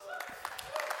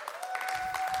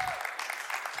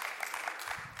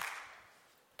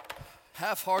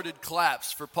half-hearted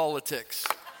claps for politics.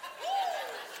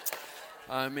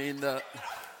 I mean,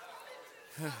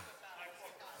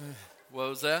 what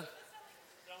was that?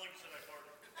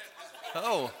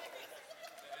 Oh.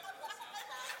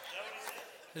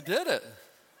 It did it.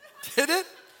 Did it?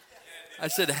 I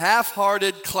said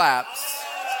half-hearted claps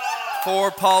for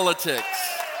politics.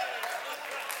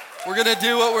 We're going to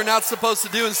do what we're not supposed to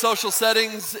do in social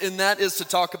settings, and that is to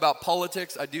talk about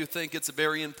politics. I do think it's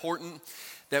very important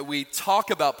that we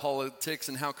talk about politics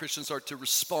and how Christians are to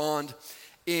respond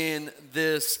in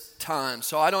this time.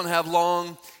 So I don't have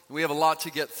long. We have a lot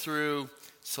to get through,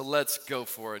 so let's go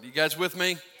for it. You guys with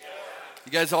me?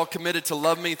 You guys all committed to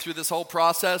love me through this whole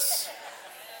process?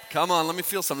 Come on, let me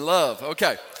feel some love.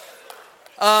 Okay.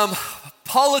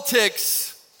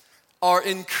 Politics are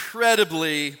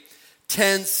incredibly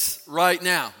tense right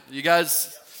now. You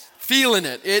guys feeling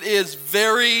it? It is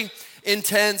very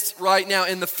intense right now.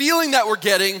 And the feeling that we're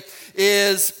getting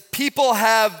is people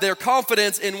have their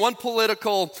confidence in one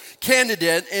political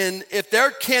candidate, and if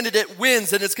their candidate wins,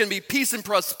 then it's going to be peace and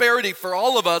prosperity for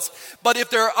all of us. But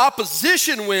if their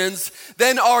opposition wins,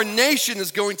 then our nation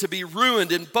is going to be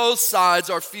ruined, and both sides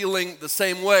are feeling the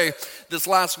same way. This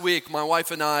last week, my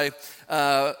wife and I,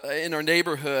 in our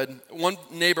neighborhood, one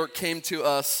neighbor came to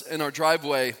us in our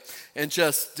driveway and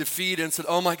just defeated and said,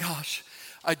 "Oh my gosh,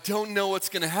 I don't know what's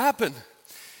going to happen.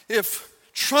 If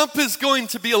Trump is going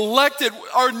to be elected,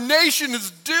 our nation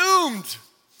is doomed."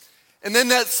 And then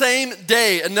that same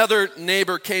day, another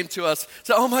neighbor came to us and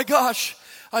said, "Oh my gosh,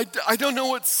 I don't know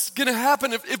what's going to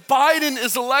happen. If Biden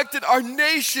is elected, our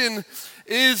nation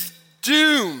is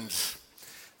doomed."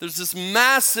 There's this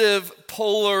massive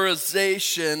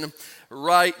polarization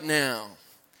right now.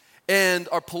 And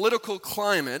our political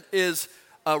climate is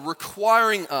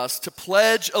requiring us to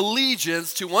pledge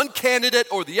allegiance to one candidate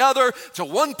or the other, to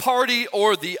one party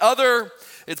or the other.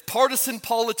 It's partisan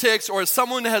politics, or as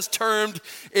someone has termed,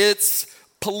 it's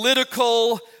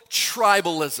political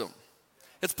tribalism.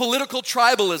 It's political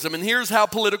tribalism, and here's how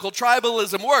political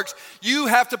tribalism works. You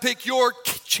have to pick your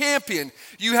champion.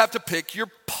 You have to pick your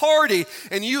party,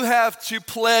 and you have to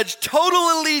pledge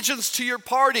total allegiance to your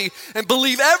party and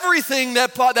believe everything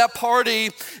that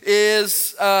party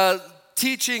is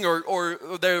teaching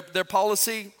or their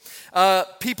policy.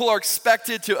 People are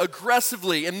expected to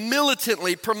aggressively and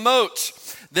militantly promote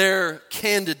their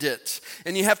candidate.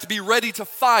 And you have to be ready to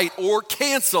fight or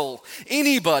cancel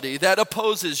anybody that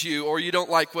opposes you or you don't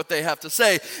like what they have to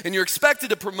say. And you're expected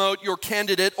to promote your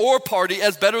candidate or party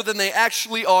as better than they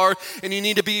actually are. And you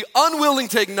need to be unwilling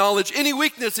to acknowledge any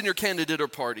weakness in your candidate or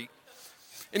party.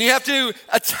 And you have to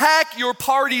attack your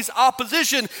party's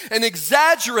opposition and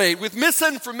exaggerate with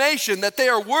misinformation that they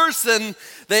are worse than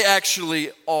they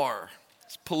actually are.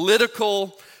 It's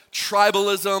political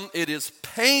tribalism. It is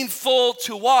painful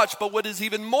to watch, but what is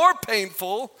even more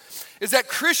painful is that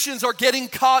Christians are getting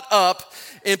caught up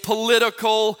in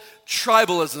political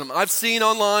tribalism. I've seen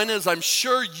online, as I'm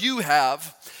sure you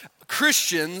have,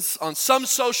 Christians on some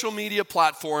social media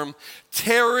platform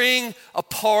tearing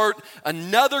apart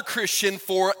another Christian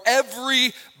for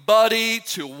everybody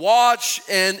to watch,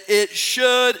 and it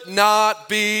should not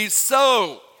be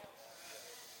so.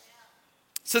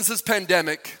 Since this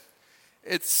pandemic,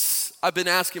 I've been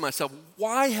asking myself,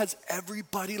 why has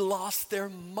everybody lost their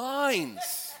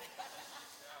minds?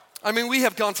 I mean, we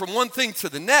have gone from one thing to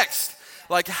the next.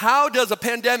 Like, how does a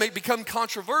pandemic become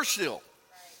controversial?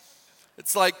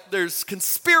 It's like there's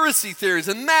conspiracy theories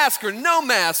and mask or no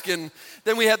mask, and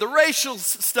then we had the racial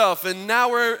stuff, and now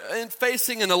we're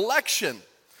facing an election.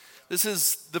 This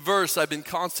is the verse I've been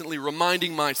constantly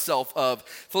reminding myself of,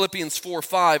 Philippians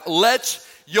 4:5. Let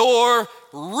your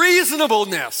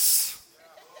reasonableness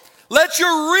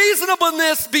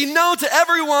be known to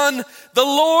everyone. The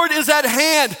Lord is at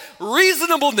hand.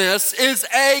 Reasonableness is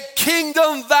a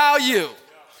kingdom value.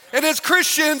 And as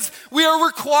Christians, we are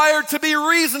required to be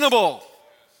reasonable.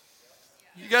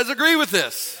 You guys agree with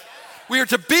this? We are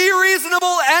to be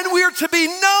reasonable, and we are to be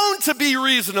known to be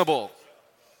reasonable.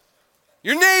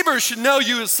 Your neighbor should know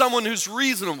you as someone who's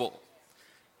reasonable.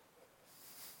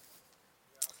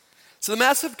 So the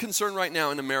massive concern right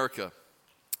now in America,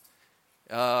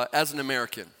 as an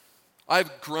American,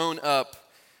 I've grown up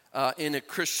in a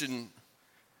Christian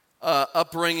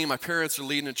upbringing. My parents are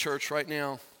leading a church right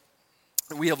now.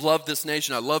 We have loved this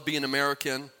nation. I love being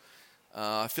American.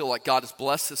 I feel like God has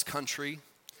blessed this country.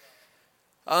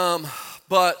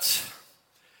 But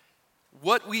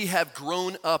what we have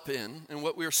grown up in and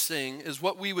what we're seeing is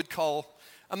what we would call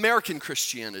American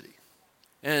Christianity.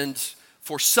 And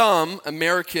for some,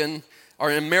 American Our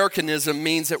Americanism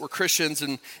means that we're Christians,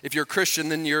 and if you're a Christian,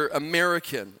 then you're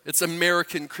American. It's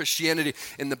American Christianity.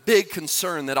 And the big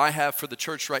concern that I have for the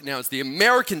church right now is the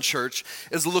American church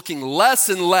is looking less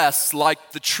and less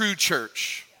like the true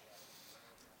church.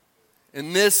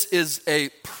 And this is a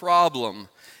problem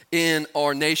in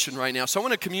our nation right now. So I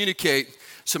want to communicate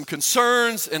some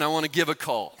concerns, and I want to give a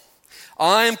call.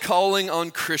 I am calling on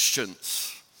Christians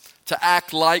to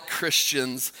act like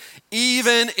Christians,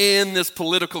 even in this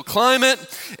political climate.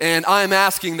 And I'm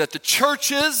asking that the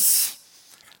churches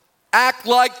act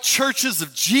like churches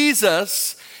of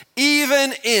Jesus,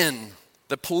 even in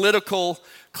the political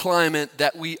climate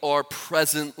that we are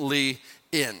presently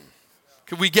in.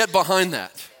 Could we get behind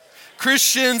that?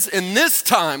 Christians in this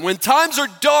time, when times are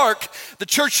dark, the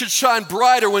church should shine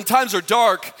brighter. When times are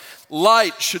dark,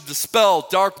 light should dispel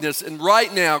darkness. And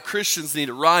right now, Christians need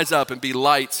to rise up and be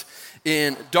light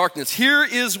in darkness. Here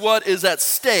is what is at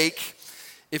stake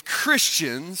if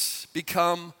Christians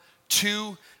become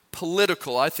too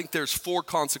political. I think there's 4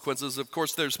 consequences. Of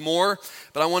course, there's more,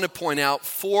 but I want to point out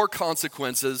 4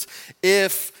 consequences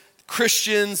if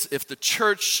Christians, if the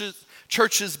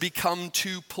churches become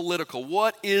too political.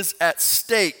 What is at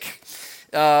stake?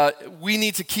 We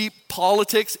need to keep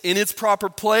politics in its proper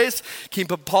place, keep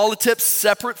politics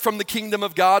separate from the kingdom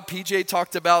of God. PJ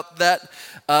talked about that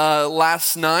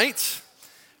last night.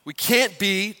 We can't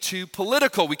be too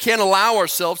political. We can't allow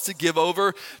ourselves to give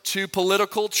over to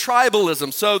political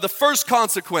tribalism. So the first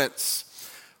consequence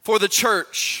for the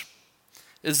church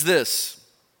is this: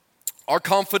 our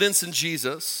confidence in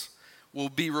Jesus will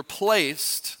be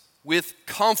replaced with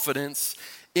confidence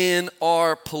in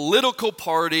our political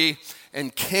party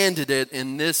and candidate,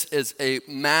 and this is a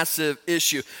massive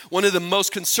issue. One of the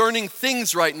most concerning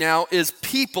things right now is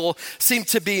people seem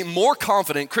to be more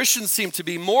confident, Christians seem to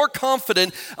be more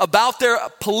confident about their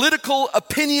political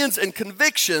opinions and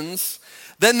convictions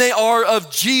than they are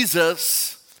of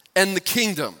Jesus and the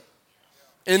kingdom.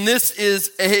 And this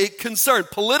is a concern.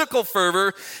 Political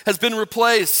fervor has been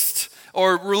replaced,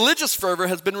 or religious fervor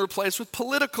has been replaced with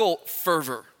political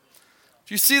fervor.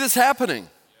 Do you see this happening?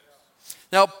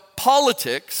 Now,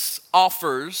 politics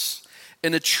offers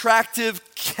an attractive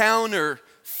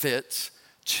counterfeit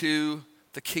to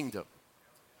the kingdom.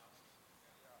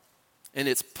 And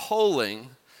it's pulling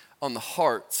on the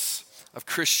hearts of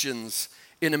Christians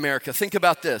in America. Think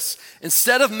about this.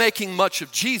 Instead of making much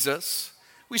of Jesus,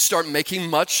 we start making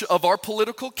much of our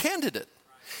political candidate.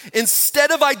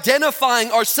 Instead of identifying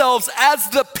ourselves as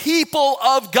the people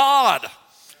of God,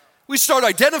 we start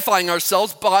identifying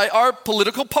ourselves by our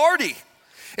political party.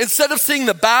 Instead of seeing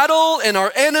the battle and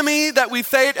our enemy that we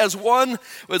face as one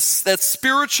that's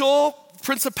spiritual,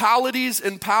 principalities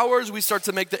and powers, we start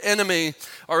to make the enemy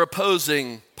our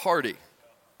opposing party.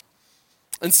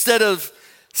 Instead of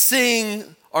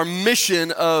seeing our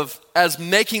mission as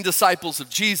making disciples of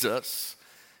Jesus,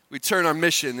 we turn our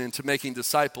mission into making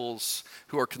disciples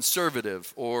who are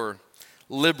conservative or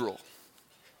liberal.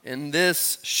 And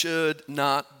this should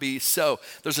not be so.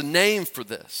 There's a name for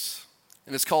this,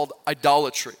 and it's called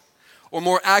idolatry, or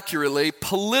more accurately,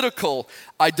 political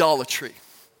idolatry.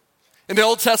 In the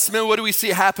Old Testament, what do we see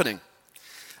happening?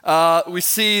 We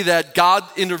see that God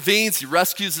intervenes, he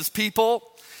rescues his people,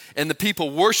 and the people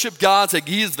worship God, say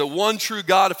he is the one true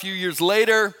God. A few years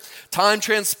later, time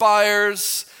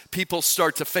transpires, people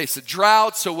start to face a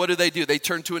drought, so what do? They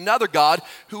turn to another God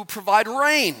who will provide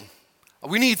rain.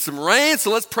 We need some rain,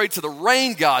 so let's pray to the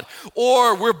rain God.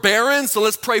 Or we're barren, so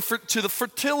let's pray to the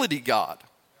fertility God.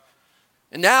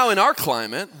 And now in our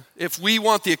climate, if we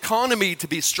want the economy to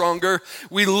be stronger,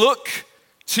 we look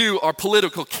to our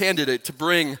political candidate to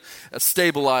bring a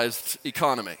stabilized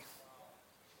economy.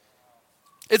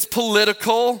 It's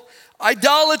political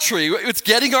idolatry. It's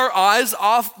getting our eyes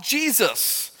off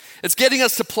Jesus. It's getting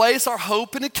us to place our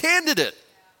hope in a candidate.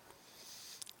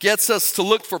 Gets us to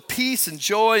look for peace and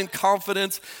joy and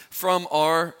confidence from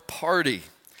our party.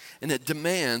 And it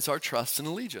demands our trust and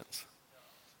allegiance.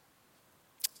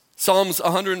 Psalms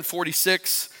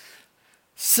 146,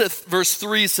 verse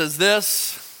 3 says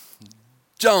this: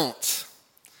 don't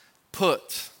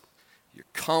put your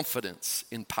confidence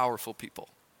in powerful people.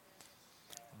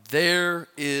 There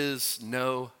is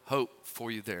no hope for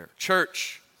you there.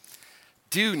 Church,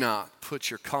 do not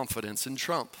put your confidence in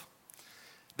Trump.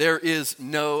 There is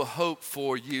no hope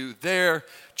for you there.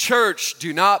 Church,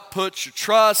 do not put your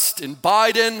trust in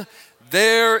Biden.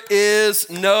 There is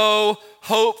no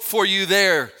hope for you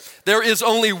there. There is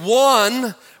only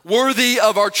one worthy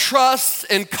of our trust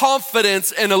and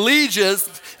confidence and allegiance,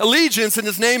 and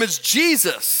his name is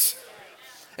Jesus.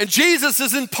 And Jesus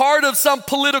isn't part of some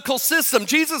political system.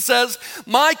 Jesus says,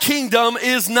 my kingdom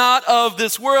is not of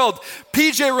this world.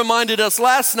 PJ reminded us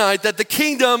last night that the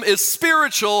kingdom is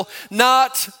spiritual,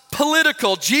 not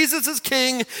political. Jesus is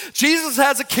king. Jesus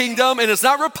has a kingdom, and it's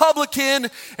not Republican,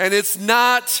 and it's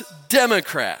not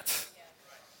Democrat.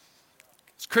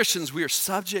 As Christians, we are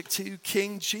subject to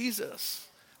King Jesus.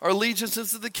 Our allegiance is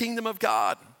to the kingdom of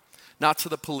God, not to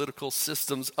the political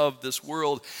systems of this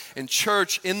world. And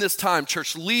church, in this time,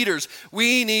 church leaders,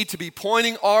 we need to be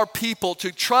pointing our people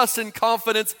to trust and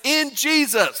confidence in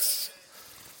Jesus.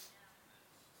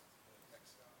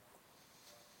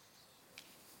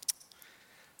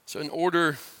 So in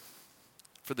order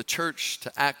for the church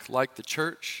to act like the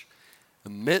church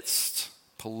amidst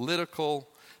political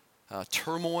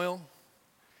turmoil,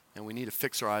 and we need to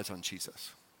fix our eyes on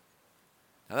Jesus.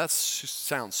 Now that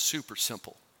sounds super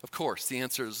simple. Of course, the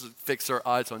answer is fix our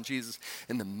eyes on Jesus.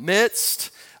 In the midst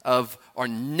of our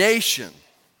nation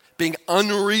being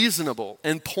unreasonable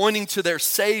and pointing to their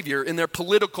Savior in their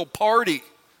political party,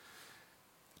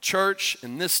 church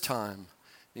in this time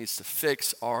needs to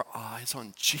fix our eyes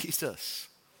on Jesus.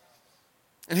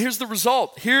 And here's the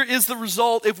result. Here is the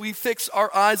result if we fix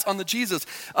our eyes on Jesus.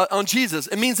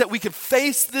 It means that we can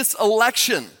face this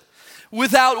election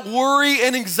without worry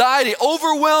and anxiety,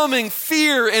 overwhelming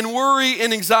fear and worry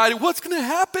and anxiety. What's going to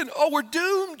happen? Oh, we're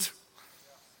doomed.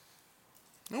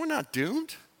 No, we're not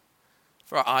doomed.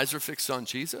 For our eyes are fixed on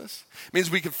Jesus. It means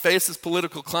we can face this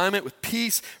political climate with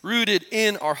peace rooted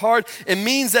in our heart. It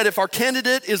means that if our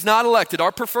candidate is not elected,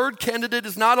 our preferred candidate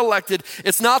is not elected,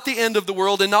 it's not the end of the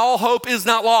world and all hope is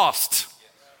not lost.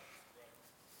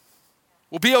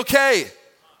 We'll be okay.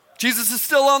 Jesus is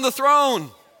still on the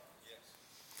throne.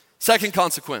 Second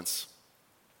consequence.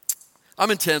 I'm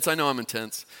intense. I know I'm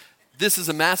intense. This is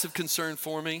a massive concern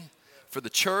for me, for the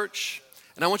church,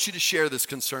 and I want you to share this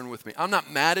concern with me. I'm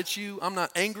not mad at you. I'm not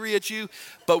angry at you,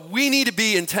 but we need to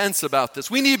be intense about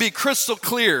this. We need to be crystal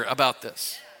clear about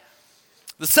this.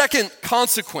 The second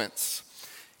consequence,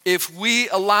 if we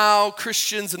allow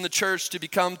Christians in the church to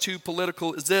become too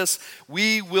political, is this: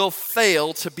 we will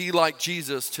fail to be like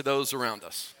Jesus to those around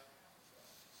us.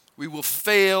 We will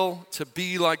fail to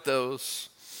be like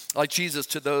Jesus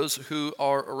to those who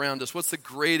are around us. What's the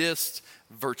greatest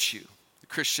virtue the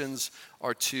Christians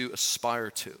are to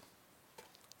aspire to?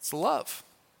 It's love.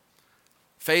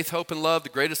 Faith, hope, and love. The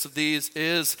greatest of these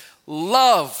is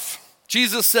love.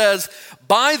 Jesus says,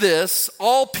 by this,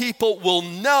 all people will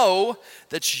know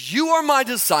that you are my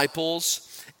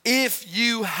disciples if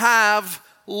you have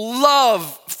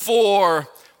love for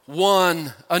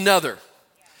one another.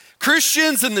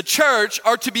 Christians in the church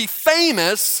are to be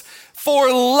famous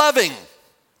for loving.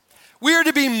 We are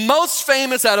to be most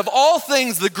famous out of all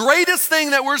things. The greatest thing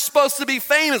that we're supposed to be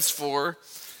famous for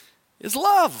is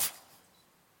love.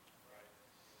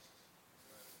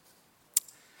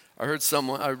 I read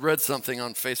something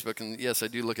on Facebook, and yes, I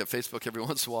do look at Facebook every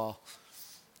once in a while.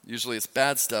 Usually it's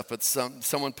bad stuff, but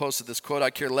someone posted this quote: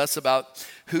 I care less about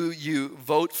who you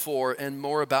vote for and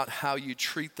more about how you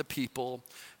treat the people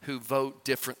who vote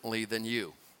differently than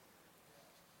you.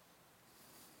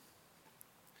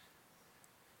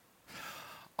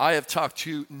 I have talked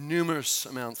to numerous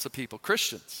amounts of people,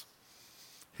 Christians,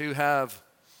 who have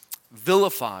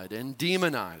vilified and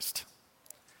demonized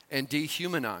and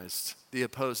dehumanized the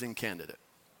opposing candidate.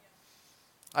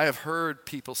 I have heard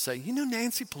people say, you know,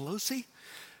 Nancy Pelosi,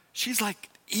 she's like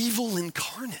evil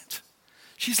incarnate.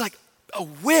 She's like a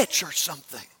witch or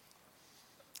something.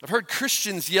 I've heard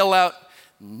Christians yell out,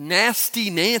 nasty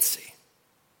Nancy.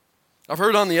 I've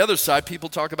heard on the other side people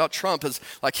talk about Trump as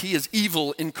like he is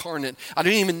evil incarnate. I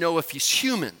don't even know if he's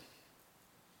human.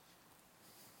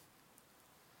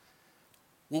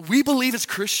 What we believe as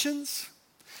Christians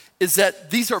is that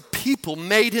these are people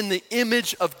made in the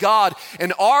image of God.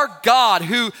 And our God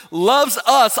who loves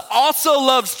us also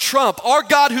loves Trump. Our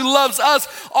God who loves us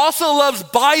also loves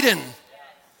Biden.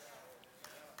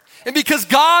 And because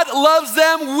God loves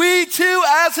them, we too,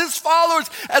 as his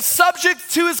followers, as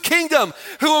subjects to his kingdom,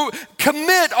 who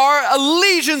commit our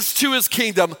allegiance to his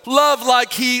kingdom, love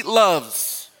like he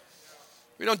loves.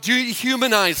 We don't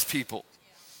dehumanize people.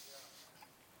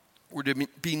 We're to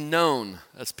be known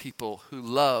as people who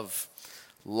love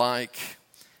like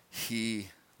he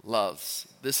loves.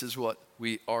 This is what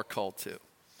we are called to.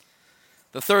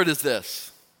 The third is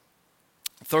this.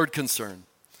 Third concern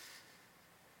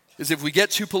is if we get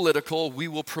too political, we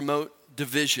will promote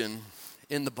division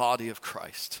in the body of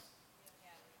Christ.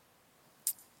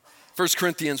 1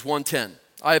 Corinthians 1:10.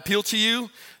 I appeal to you,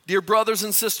 dear brothers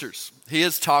and sisters. He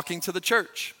is talking to the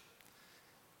church.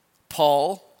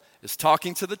 Paul is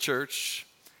talking to the church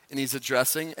and he's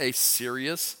addressing a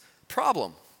serious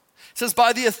problem. It says,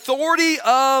 by the authority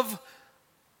of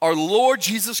our Lord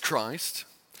Jesus Christ,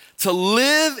 to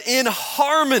live in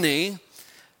harmony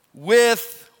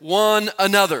with one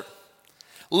another.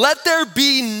 Let there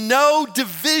be no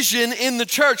division in the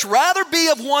church. Rather be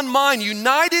of one mind,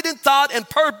 united in thought and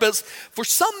purpose. For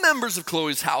some members of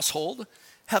Chloe's household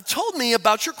have told me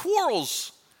about your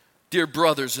quarrels, dear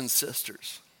brothers and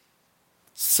sisters.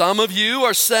 Some of you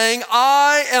are saying,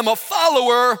 I am a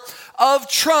follower of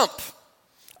Trump.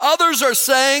 Others are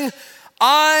saying,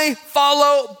 I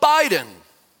follow Biden.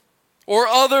 Or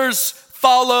others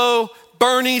follow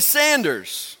Bernie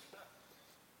Sanders.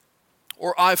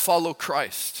 Or I follow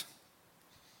Christ.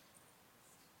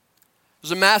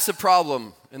 There's a massive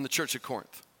problem in the church at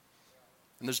Corinth.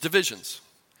 And there's divisions.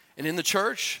 And in the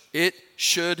church, it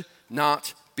should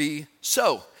not be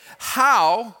so.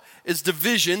 How is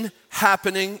division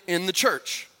happening in the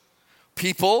church?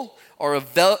 People are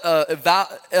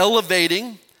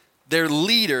elevating their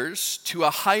leaders to a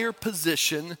higher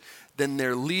position than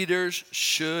their leaders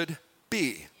should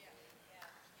be.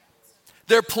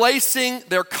 They're placing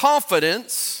their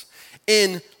confidence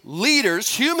in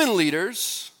leaders, human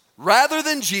leaders, rather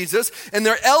than Jesus, and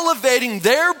they're elevating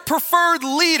their preferred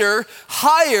leader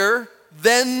higher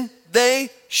than they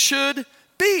should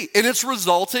be. And it's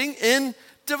resulting in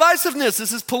divisiveness.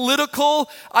 This is political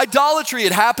idolatry.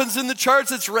 It happens in the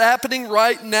church. It's happening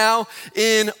right now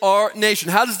in our nation.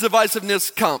 How does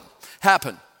divisiveness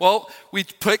happen? Well, we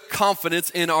put confidence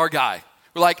in our guy.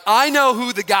 We're like, I know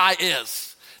who the guy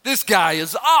is. This guy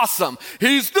is awesome.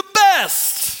 He's the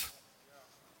best.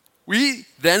 We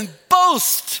then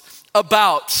boast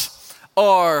about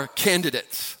our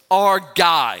candidate, our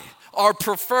guy, our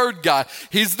preferred guy.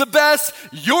 He's the best.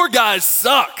 Your guy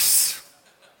sucks.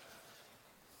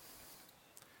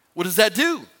 What does that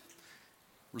do?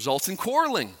 Results in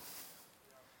quarreling.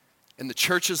 And the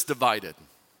church is divided.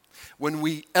 When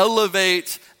we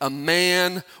elevate a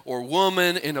man or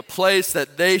woman in a place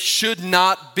that they should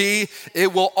not be,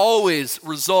 it will always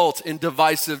result in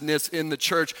divisiveness in the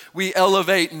church. We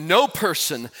elevate no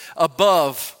person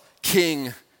above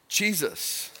King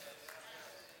Jesus.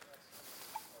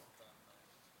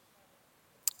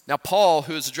 Now, Paul,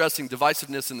 who is addressing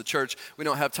divisiveness in the church, we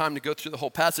don't have time to go through the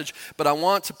whole passage, but I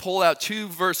want to pull out two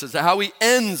verses, how he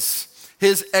ends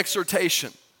his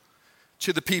exhortation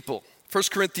to the people. 1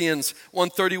 Corinthians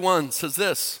 1:31 says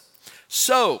this,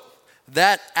 so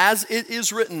that as it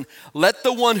is written, let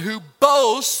the one who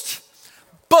boasts,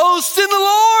 boast in the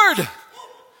Lord.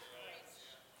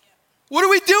 What are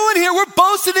we doing here? We're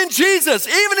boasting in Jesus,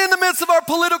 even in the midst of our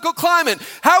political climate.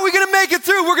 How are we going to make it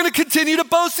through? We're going to continue to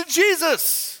boast in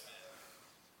Jesus.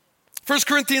 1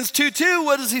 Corinthians 2:2,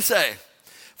 what does he say?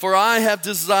 For I have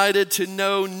decided to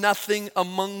know nothing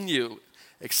among you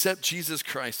except Jesus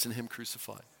Christ and him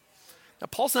crucified. Now,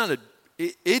 Paul's not an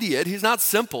idiot. He's not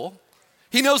simple.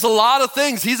 He knows a lot of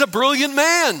things. He's a brilliant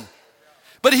man.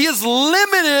 But he has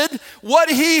limited what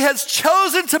he has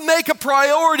chosen to make a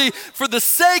priority for the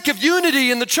sake of unity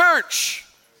in the church.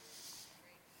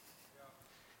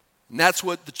 And that's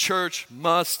what the church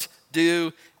must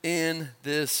do in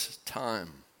this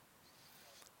time.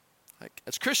 Like,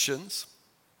 as Christians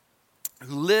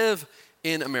who live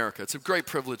in America, it's a great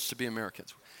privilege to be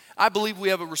Americans. I believe we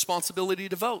have a responsibility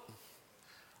to vote.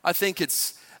 I think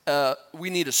we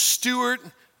need to steward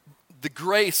the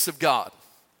grace of God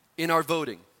in our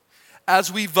voting.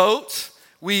 As we vote,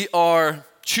 we are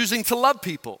choosing to love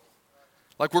people.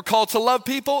 Like we're called to love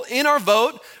people. In our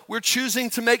vote, we're choosing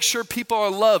to make sure people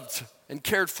are loved and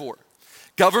cared for.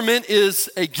 Government is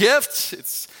a gift.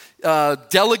 It's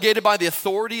delegated by the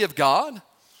authority of God.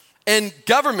 And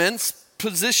government's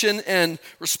position and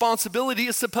responsibility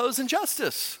is to oppose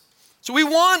injustice. So we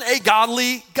want a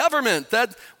godly government.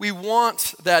 We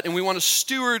want that, and we want to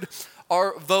steward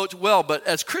our vote well. But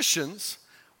as Christians,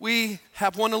 we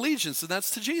have one allegiance, and that's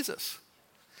to Jesus.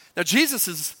 Now, Jesus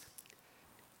is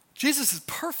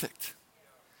perfect.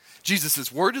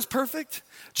 Jesus' word is perfect.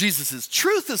 Jesus'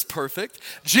 truth is perfect.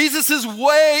 Jesus'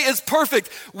 way is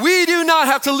perfect. We do not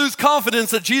have to lose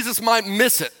confidence that Jesus might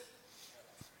miss it.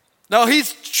 No,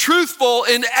 he's truthful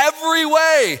in every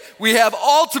way. We have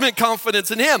ultimate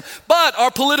confidence in him. But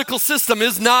our political system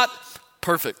is not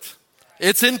perfect.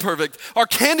 It's imperfect. Our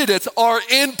candidates are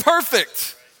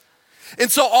imperfect.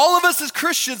 And so all of us as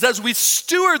Christians, as we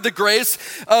steward the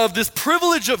grace of this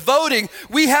privilege of voting,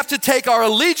 we have to take our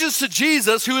allegiance to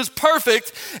Jesus, who is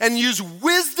perfect, and use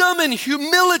wisdom and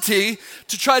humility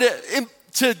to try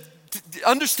to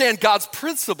understand God's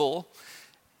principle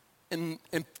and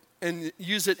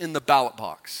use it in the ballot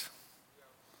box.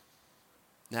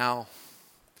 Now,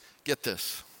 get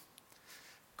this.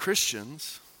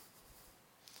 Christians,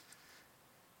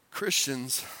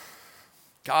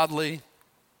 godly,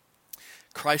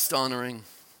 Christ-honoring,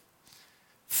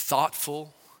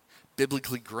 thoughtful,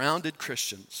 biblically grounded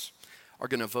Christians are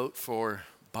going to vote for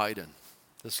Biden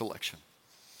this election.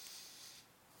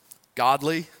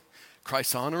 Godly,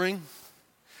 Christ-honoring,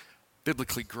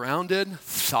 biblically grounded,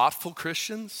 thoughtful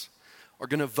Christians are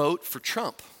going to vote for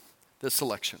Trump this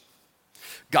election.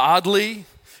 Godly,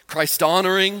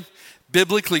 Christ-honoring,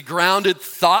 biblically grounded,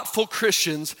 thoughtful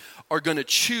Christians are going to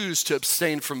choose to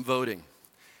abstain from voting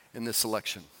in this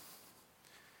election.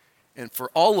 And for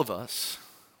all of us,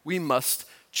 we must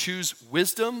choose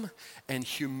wisdom and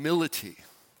humility.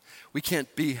 We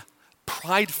can't be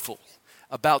prideful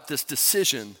about this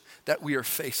decision that we are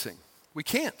facing. We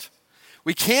can't.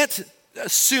 We can't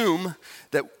assume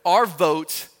that our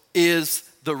vote is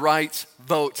the right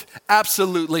vote.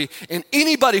 Absolutely. And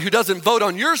anybody who doesn't vote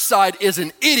on your side is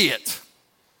an idiot.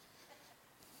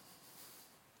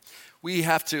 We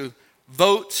have to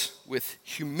vote with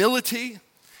humility,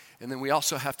 and then we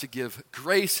also have to give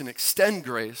grace and extend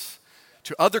grace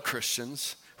to other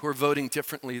Christians who are voting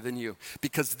differently than you,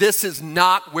 because this is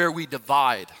not where we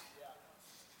divide.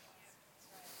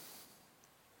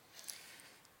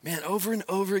 Man, over and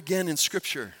over again in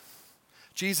Scripture,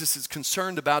 Jesus is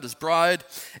concerned about his bride,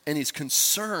 and he's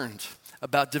concerned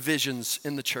about divisions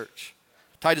in the church.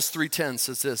 Titus 3:10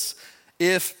 says this: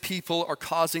 if people are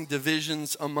causing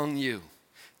divisions among you,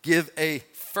 give a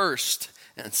first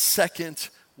and second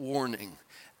warning.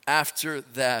 After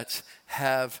that,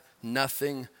 have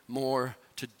nothing more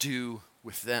to do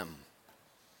with them.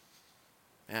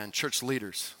 And church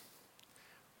leaders,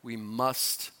 we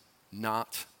must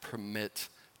not permit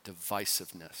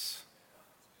divisiveness.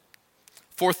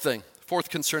 Fourth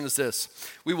concern is this: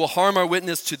 we will harm our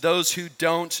witness to those who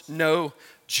don't know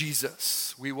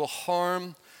Jesus. We will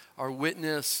harm our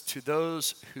witness to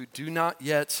those who do not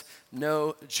yet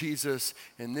know Jesus,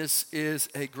 and this is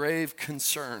a grave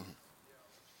concern.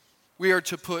 We are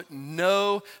to put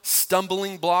no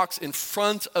stumbling blocks in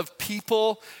front of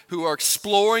people who are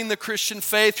exploring the Christian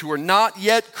faith, who are not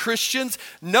yet Christians.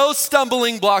 No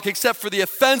stumbling block except for the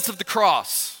offense of the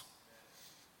cross.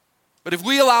 But if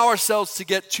we allow ourselves to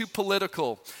get too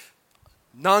political,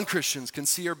 non-Christians can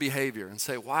see our behavior and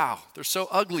say, wow, they're so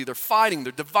ugly, they're fighting,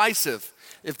 they're divisive.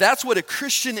 If that's what a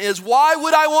Christian is, why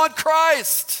would I want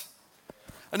Christ?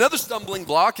 Another stumbling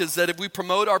block is that if we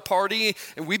promote our party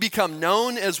and we become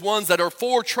known as ones that are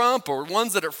for Trump or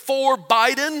ones that are for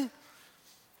Biden,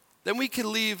 then we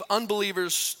can leave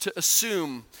unbelievers to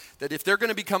assume that if they're going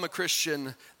to become a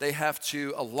Christian, they have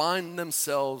to align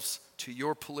themselves to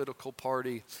your political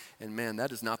party. And man,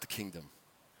 that is not the kingdom.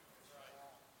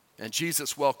 And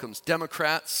Jesus welcomes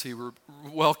Democrats, he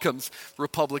welcomes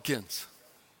Republicans.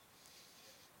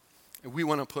 And we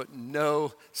want to put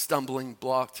no stumbling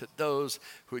block to those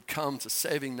who had come to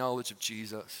saving knowledge of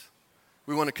Jesus.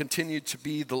 We want to continue to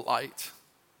be the light.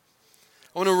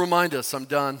 I want to remind us, I'm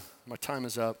done, my time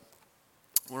is up.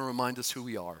 I want to remind us who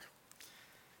we are.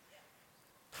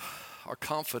 Our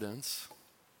confidence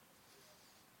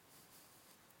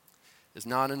is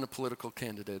not in a political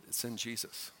candidate, it's in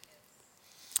Jesus.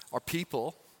 Our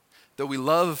people, though we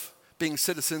love being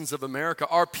citizens of America,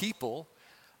 our people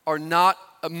are not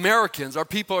Americans. Our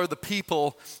people are the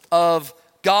people of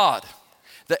God.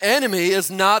 The enemy is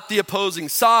not the opposing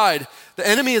side. The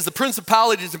enemy is the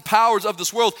principalities and powers of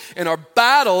this world, and our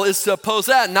battle is to oppose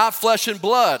that, not flesh and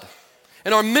blood.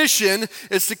 And our mission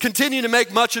is to continue to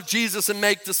make much of Jesus and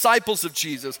make disciples of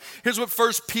Jesus. Here's what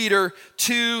 1 Peter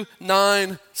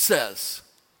 2:9 says.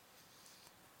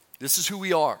 This is who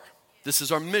we are. This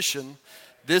is our mission.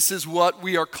 This is what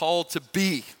we are called to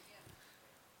be.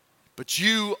 But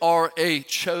you are a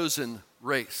chosen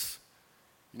race.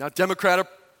 You're not Democrat,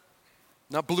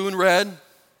 not blue and red.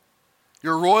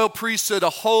 You're a royal priesthood, a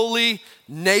holy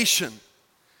nation,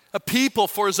 a people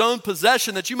for his own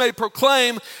possession, that you may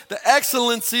proclaim the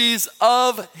excellencies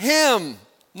of him,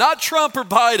 not Trump or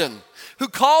Biden, who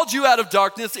called you out of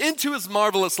darkness into his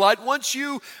marvelous light. Once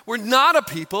you were not a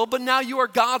people, but now you are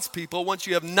God's people. Once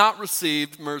you have not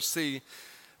received mercy,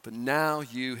 but now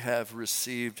you have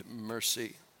received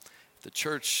mercy. The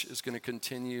church is going to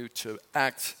continue to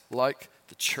act like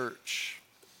the church,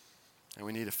 and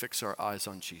we need to fix our eyes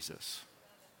on Jesus.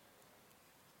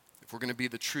 If we're going to be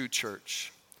the true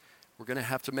church, we're going to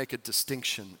have to make a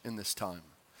distinction in this time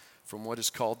from what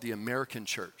is called the American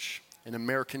church, an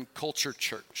American culture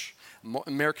church,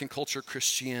 American culture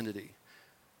Christianity.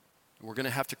 We're going to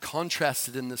have to contrast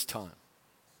it in this time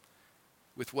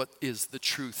with what is the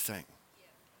true thing.